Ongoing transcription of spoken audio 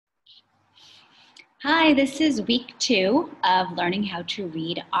Hi, this is week 2 of learning how to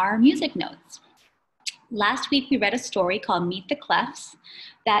read our music notes. Last week we read a story called Meet the Clefs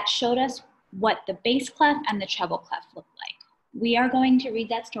that showed us what the bass clef and the treble clef look like. We are going to read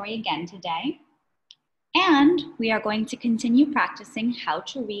that story again today, and we are going to continue practicing how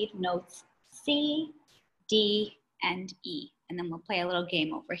to read notes C, D, and E, and then we'll play a little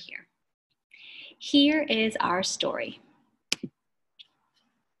game over here. Here is our story.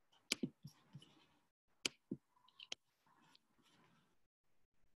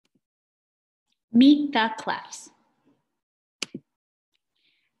 Meet the Clefs.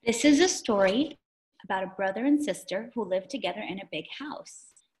 This is a story about a brother and sister who live together in a big house.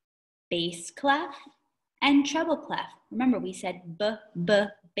 Bass clef and treble clef. Remember, we said b,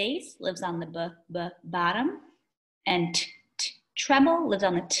 bass lives on the b, bottom, and t, treble lives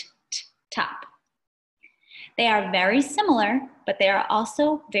on the t, top. They are very similar, but they are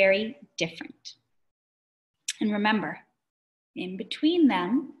also very different. And remember, in between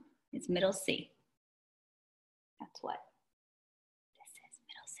them is middle C. That's what this is,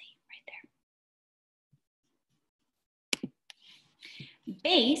 middle C, right there.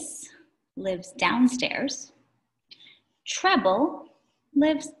 Bass lives downstairs. Treble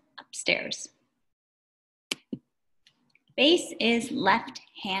lives upstairs. Bass is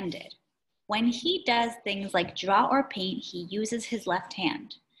left-handed. When he does things like draw or paint, he uses his left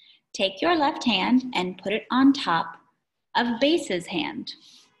hand. Take your left hand and put it on top of bass's hand.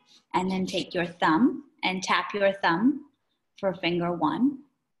 And then take your thumb and tap your thumb for finger 1.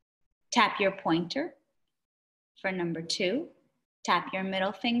 Tap your pointer for number 2. Tap your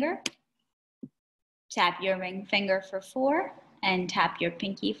middle finger. Tap your ring finger for 4. And tap your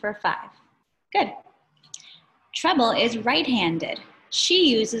pinky for 5. Good. Treble is right-handed. She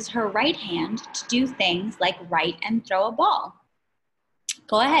uses her right hand to do things like write and throw a ball.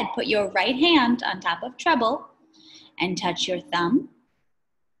 Go ahead, put your right hand on top of treble and touch your thumb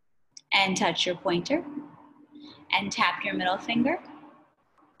and touch your pointer and tap your middle finger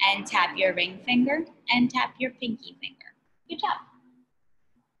and tap your ring finger and tap your pinky finger. Good job.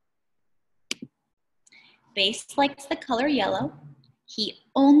 Bass likes the color yellow. He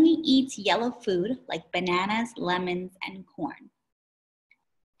only eats yellow food like bananas, lemons, and corn.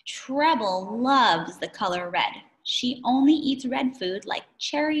 Treble loves the color red. She only eats red food like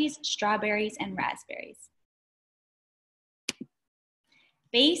cherries, strawberries, and raspberries.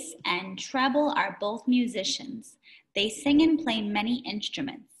 Bass and treble are both musicians. They sing and play many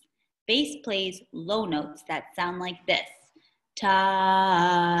instruments. Bass plays low notes that sound like this.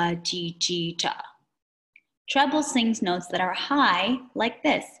 Ta, ti, ti, ta. Treble sings notes that are high like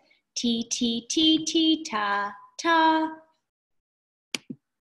this. Ti, ti, ti, ti, ta, ta.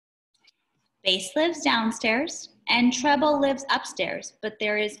 Bass lives downstairs and treble lives upstairs, but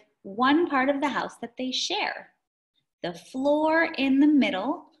there is one part of the house that they share. The floor in the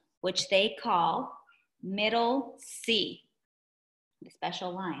middle, which they call middle C. The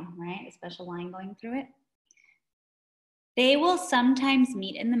special line, right? A special line going through it. They will sometimes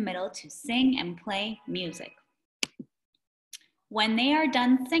meet in the middle to sing and play music. When they are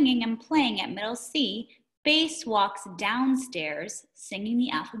done singing and playing at middle C, bass walks downstairs singing the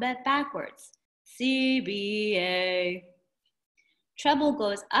alphabet backwards. C, B, A. Treble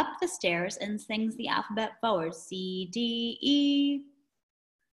goes up the stairs and sings the alphabet forward. C, D, E.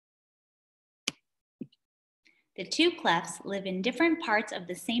 The two clefs live in different parts of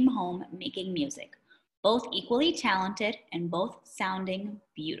the same home making music, both equally talented and both sounding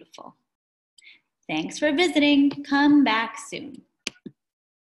beautiful. Thanks for visiting. Come back soon.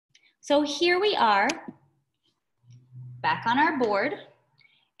 So here we are, back on our board.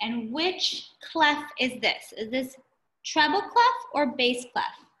 And which clef is this? Is this treble clef or bass clef?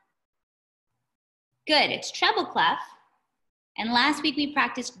 Good, it's treble clef. And last week we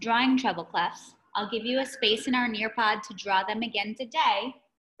practiced drawing treble clefs. I'll give you a space in our Nearpod to draw them again today,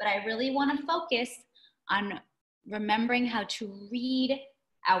 but I really want to focus on remembering how to read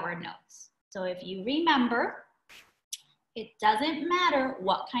our notes. So if you remember, it doesn't matter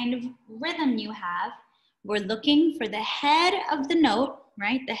what kind of rhythm you have. We're looking for the head of the note,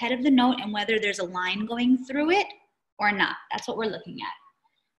 right? The head of the note and whether there's a line going through it or not. That's what we're looking at.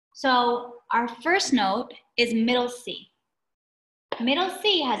 So our first note is middle C. Middle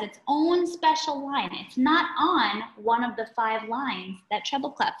C has its own special line. It's not on one of the 5 lines that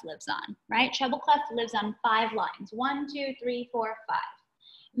treble clef lives on, right? Treble clef lives on 5 lines. 1, 2, 3, 4, 5.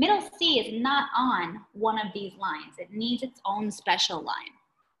 Middle C is not on one of these lines. It needs its own special line.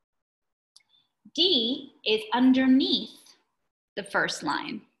 D is underneath the first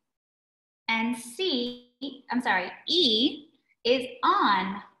line. And E is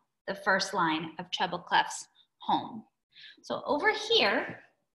on the first line of treble clefs home. So over here,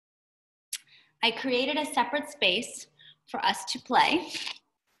 I created a separate space for us to play.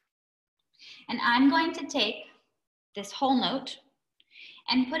 And I'm going to take this whole note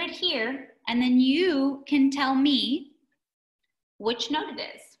and put it here, and then you can tell me which note it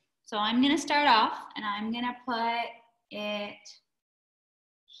is. So I'm gonna start off and I'm gonna put it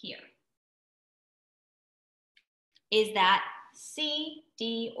here. Is that C,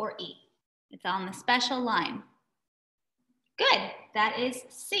 D, or E? It's on the special line. Good, that is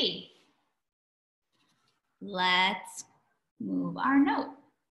C. Let's move our note.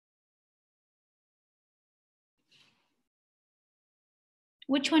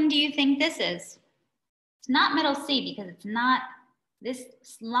 Which one do you think this is? It's not middle C because it's not, this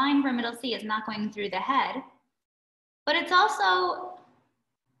line for middle C is not going through the head, but it's also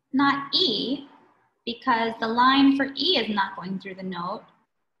not E because the line for E is not going through the note.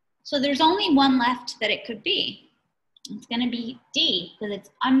 So there's only one left that it could be. It's gonna be D because it's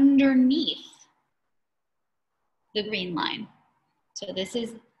underneath the green line. So this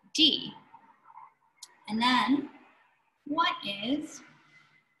is D. And then what is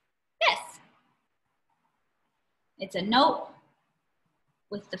this? It's a note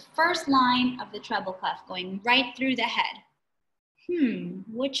with the first line of the treble clef going right through the head.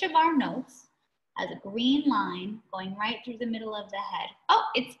 Which of our notes has a green line going right through the middle of the head? Oh,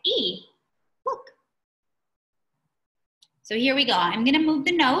 it's E. Look. So here we go. I'm gonna move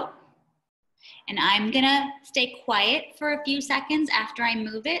the note and I'm gonna stay quiet for a few seconds after I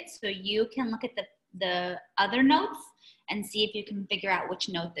move it so you can look at the other notes and see if you can figure out which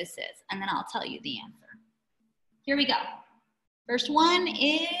note this is. And then I'll tell you the answer. Here we go. First one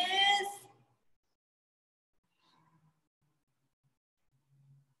is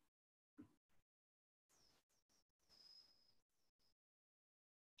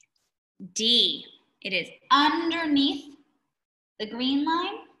D. It is underneath the green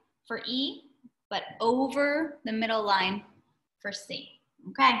line for E, but over the middle line for C.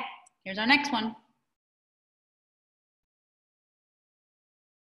 Okay, here's our next one.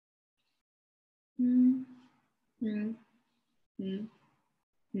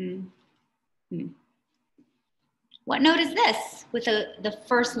 What note is this with the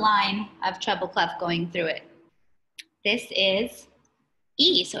first line of treble clef going through it? This is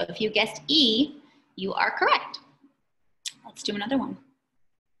E. So if you guessed E, you are correct. Let's do another one.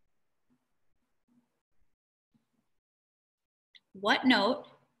 What note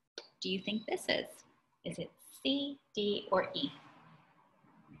do you think this is? Is it C, D, or E?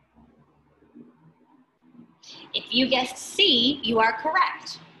 If you guessed C, you are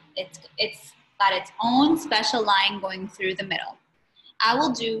correct. It's got its own special line going through the middle. I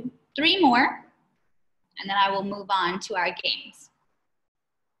will do 3 more, and then I will move on to our games.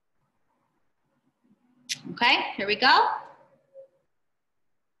 Okay, here we go.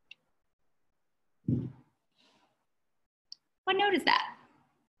 What note is that?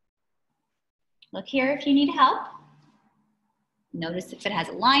 Look here if you need help. Notice if it has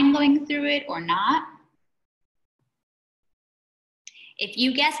a line going through it or not. If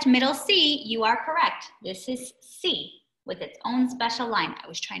you guessed middle C, you are correct. This is C with its own special line. I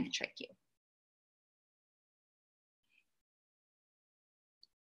was trying to trick you.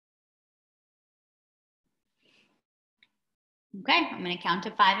 Okay, I'm gonna count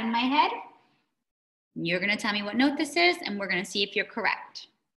to 5 in my head. You're gonna tell me what note this is, and we're gonna see if you're correct.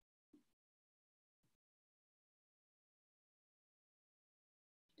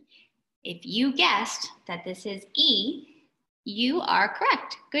 If you guessed that this is E, you are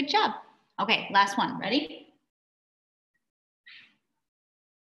correct. Good job. Okay, last one. Ready?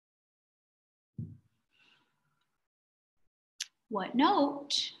 What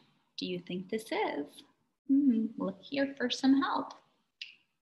note do you think this is? Look here for some help.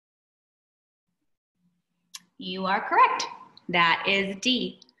 You are correct. That is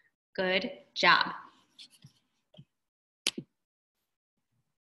D. Good job.